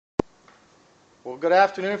Well, good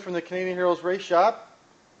afternoon from the Canadian Heroes Race Shop.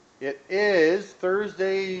 It is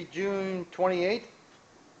Thursday, June 28th,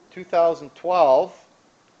 2012.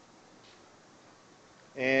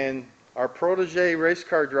 And our protege race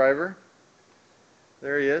car driver,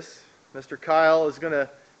 there he is, Mr. Kyle, is going to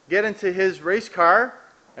get into his race car,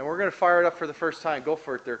 and we're going to fire it up for the first time. Go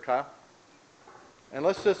for it there, Kyle. And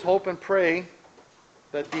let's just hope and pray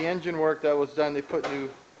that the engine work that was done, they put new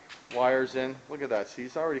wires in. Look at that. See,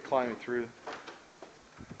 he's already climbing through.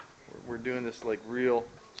 We're doing this like real.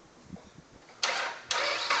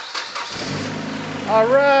 All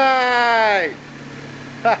right.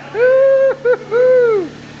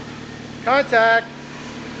 Contact.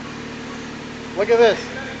 Look at this.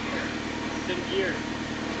 It's in gear.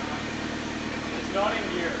 It's not in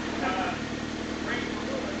gear.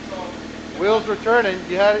 Wheels were turning.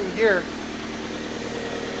 You had it in gear.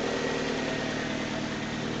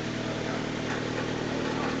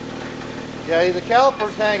 Yeah, the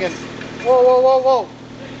caliper's hanging. Whoa, whoa, whoa, whoa.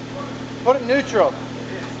 Put it in neutral. It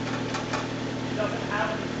doesn't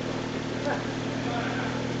have it.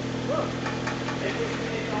 Look.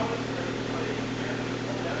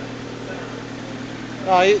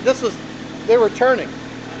 They were turning. I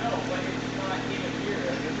know, but it's not in gear.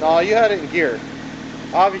 No, you had it in gear.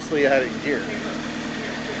 Obviously you had it in gear.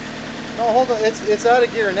 No, hold on. It's out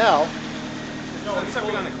of gear now. No, it's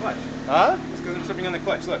something on the clutch. Huh? It's because there's something on the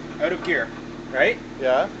clutch. Look, out of gear, right?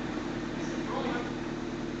 Yeah.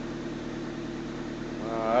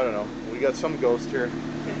 I don't know. We got some ghost here.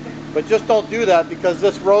 But just don't do that because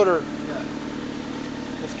this rotor,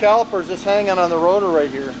 this caliper's just hanging on the rotor right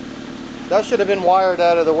here. That should have been wired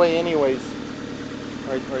out of the way anyways.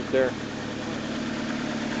 Right there.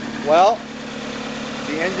 Well,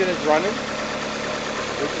 the engine is running,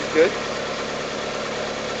 which is good.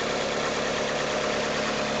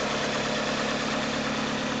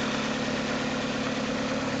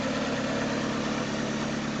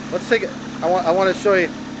 Let's take it. I want to show you.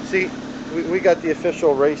 See, we got the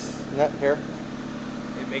official race net here.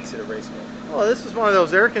 It makes it a race car. Well, this is one of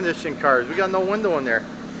those air conditioning cars. We got no window in there,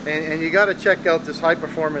 and you got to check out this high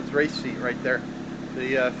performance race seat right there.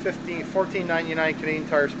 The $14.99 Canadian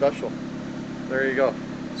Tire Special. There you go.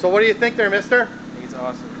 So what do you think there, mister? I think it's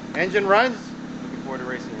awesome. Engine runs. Looking forward to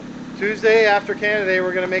racing it. Tuesday after Canada Day,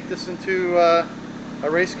 we're going to make this into a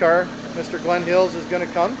race car. Mr. Glenn Hills is going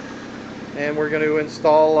to come, and we're going to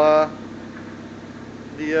install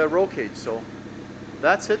the roll cage. So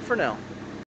that's it for now.